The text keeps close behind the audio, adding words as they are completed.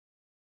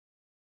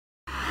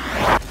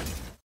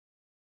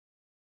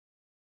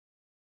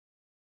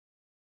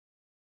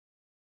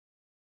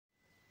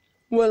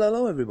Well,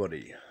 hello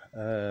everybody.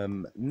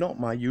 Not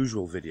my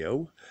usual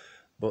video,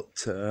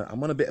 but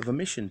I'm on a bit of a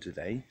mission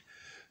today.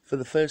 For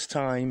the first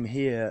time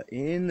here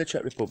in the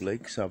Czech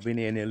Republic, so I've been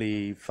here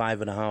nearly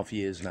 5.5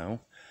 years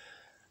now.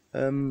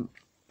 I'm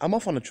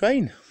off on a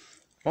train,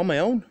 on my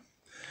own.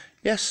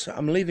 Yes,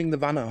 I'm leaving the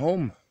van at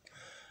home.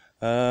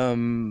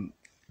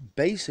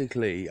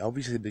 Basically,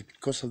 obviously,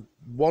 because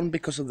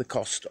of the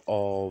cost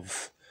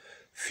of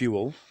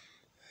fuel.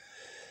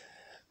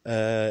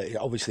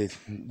 Obviously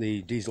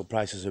the diesel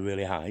prices are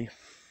really high,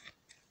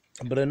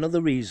 but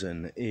another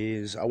reason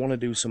is I want to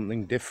do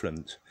something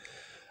different.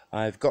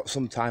 I've got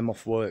some time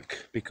off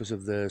work because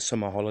of the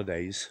summer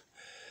holidays,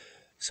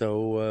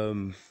 so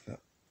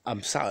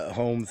I'm sat at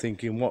home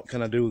thinking, what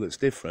can I do that's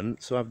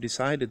different? So I've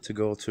decided to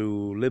go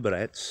to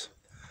Liberec,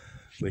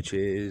 which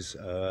is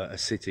a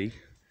city,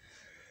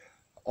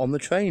 on the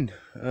train.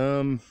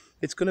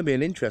 It's going to be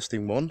an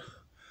interesting one.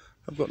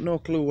 I've got no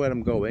clue where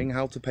I'm going,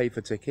 how to pay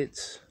for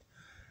tickets.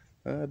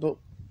 But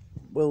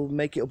we'll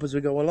make it up as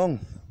we go along.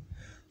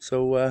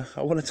 So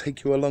I want to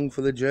take you along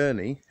for the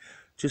journey,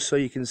 just so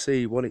you can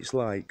see what it's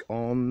like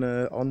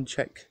on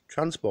Czech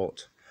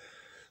transport.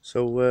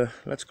 So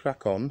let's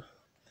crack on.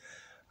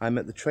 I'm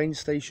at the train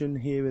station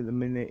here at the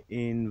minute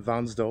in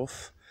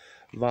Varnsdorf.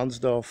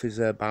 Varnsdorf is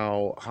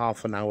about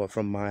half an hour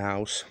from my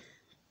house.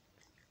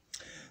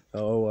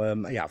 So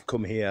yeah, I've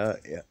come here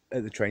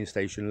at the train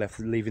station,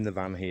 leaving the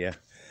van here,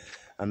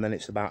 and then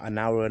it's about an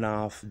hour and a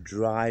half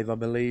drive, I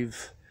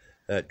believe.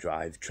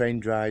 Train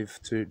ride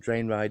to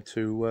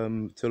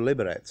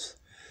Liberec.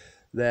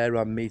 There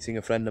I'm meeting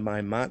a friend of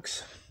mine,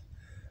 Max,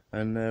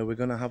 and we're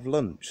going to have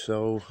lunch.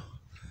 So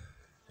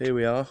here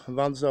we are,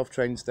 Varnsdorf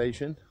train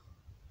station.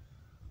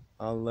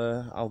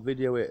 I'll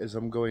video it as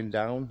I'm going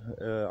down.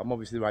 I'm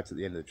obviously right at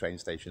the end of the train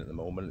station at the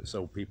moment,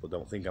 so people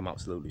don't think I'm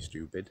absolutely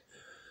stupid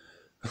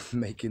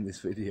making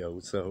this video.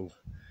 So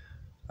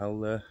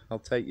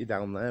I'll take you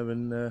down there,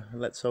 and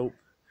let's hope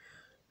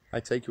I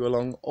take you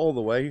along all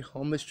the way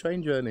on this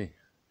train journey.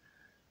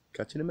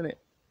 Catch you in a minute.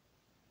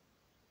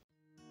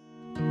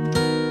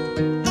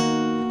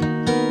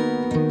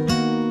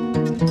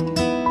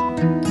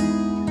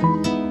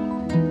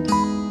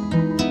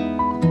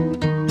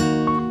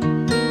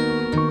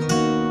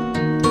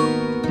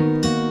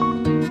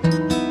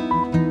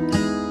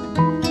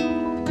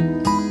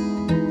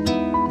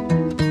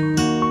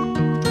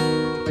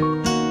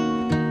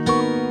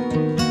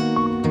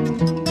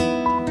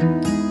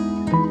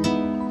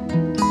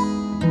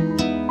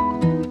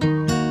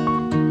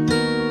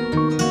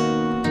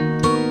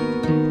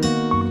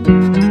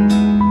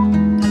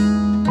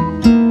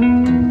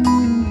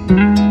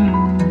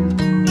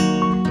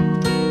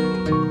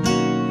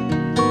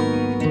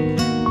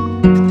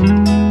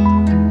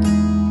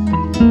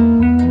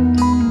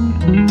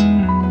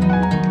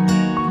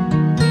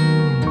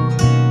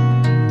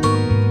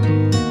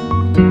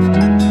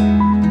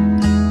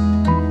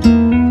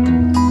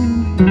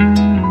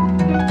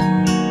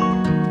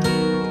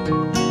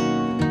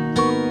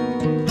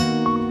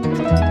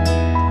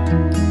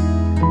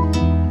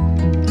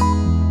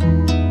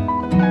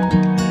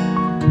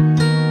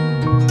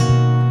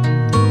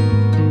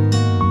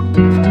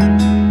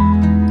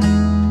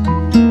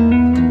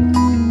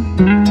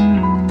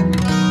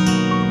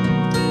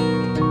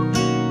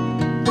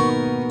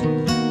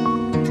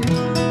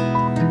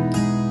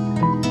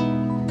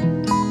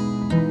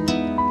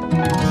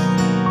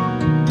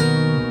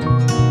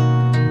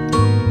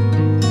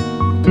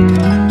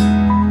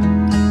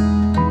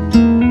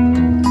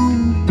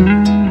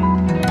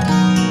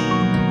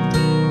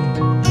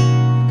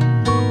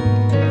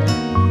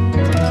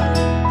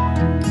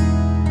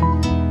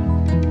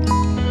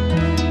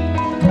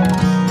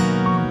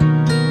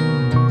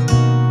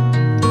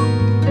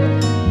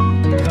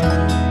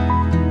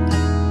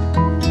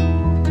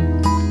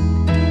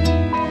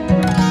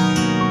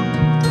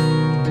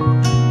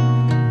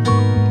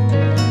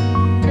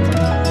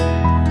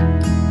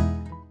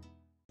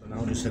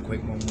 Just a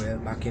quick one, we're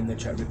back in the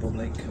Czech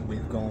Republic.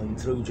 We've gone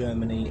through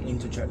Germany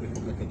into Czech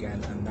Republic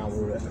again, and now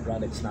we're at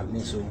Hradec nad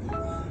Nisou,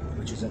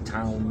 which is a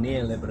town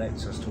near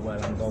Liberec as to where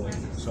I'm going.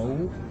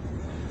 So,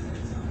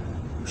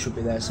 should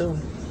be there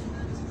soon.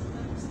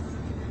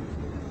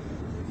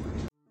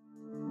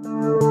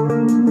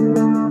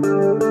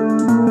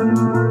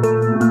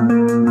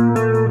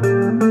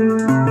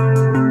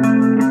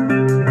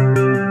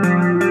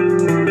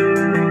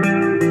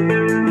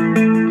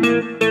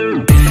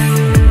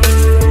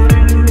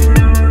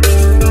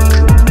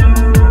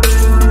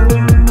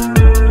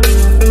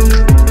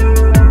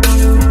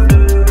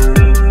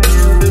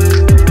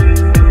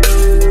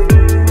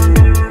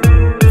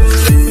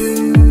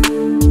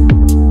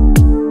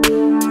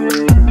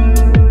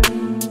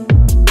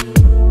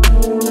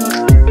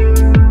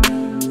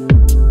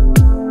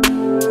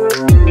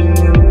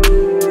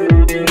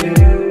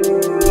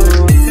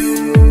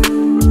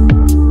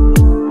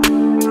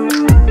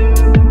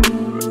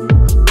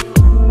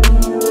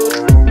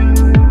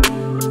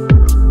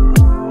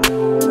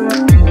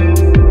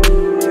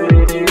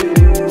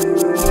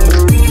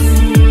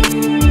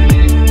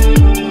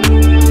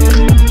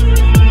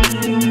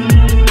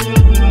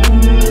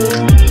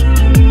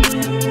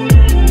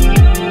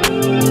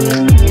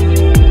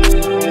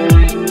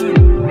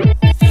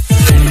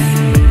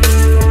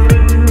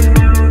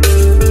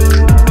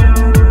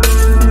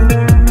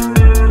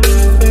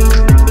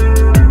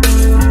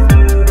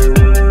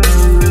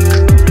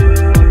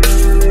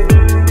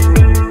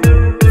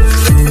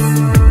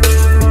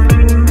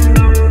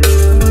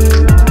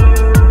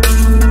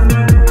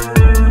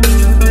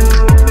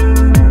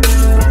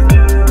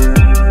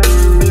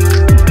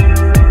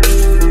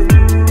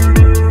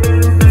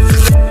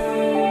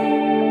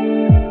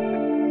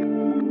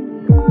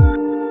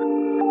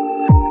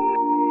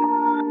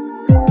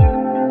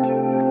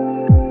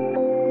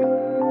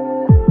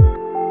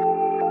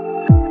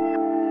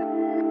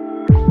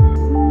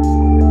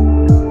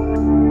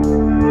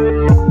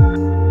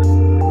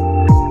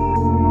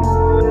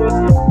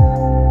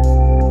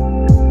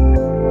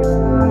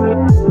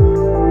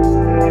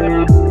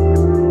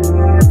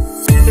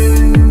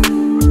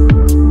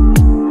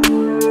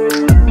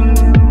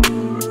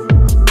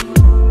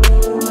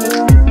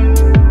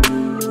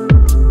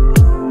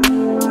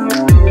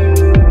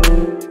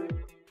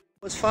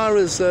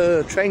 as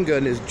train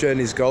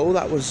journeys go,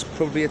 that was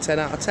probably a 10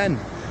 out of 10.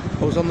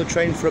 I was on the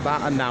train for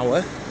about an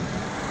hour,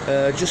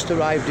 just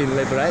arrived in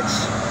Liberec,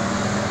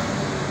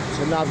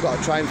 so now I've got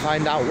to try and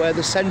find out where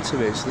the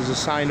centre is. There's a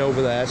sign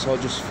over there, so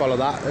I'll just follow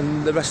that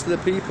and the rest of the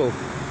people.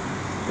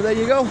 But there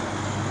you go.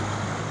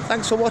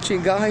 Thanks for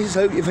watching, guys.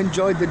 Hope you've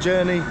enjoyed the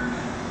journey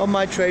on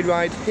my train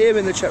ride here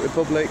in the Czech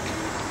Republic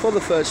for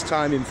the first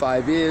time in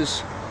 5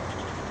 years.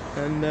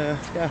 And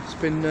yeah, it's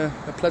been a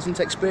pleasant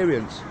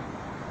experience.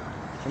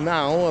 And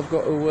now I've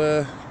got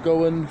to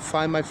go and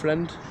find my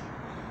friend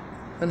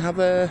and have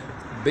a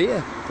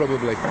beer,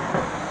 probably.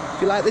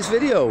 If you like this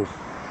video,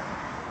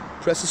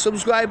 press the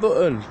subscribe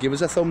button, give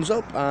us a thumbs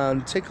up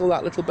and tickle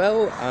that little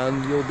bell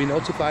and you'll be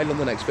notified on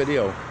the next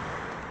video.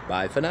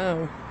 Bye for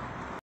now.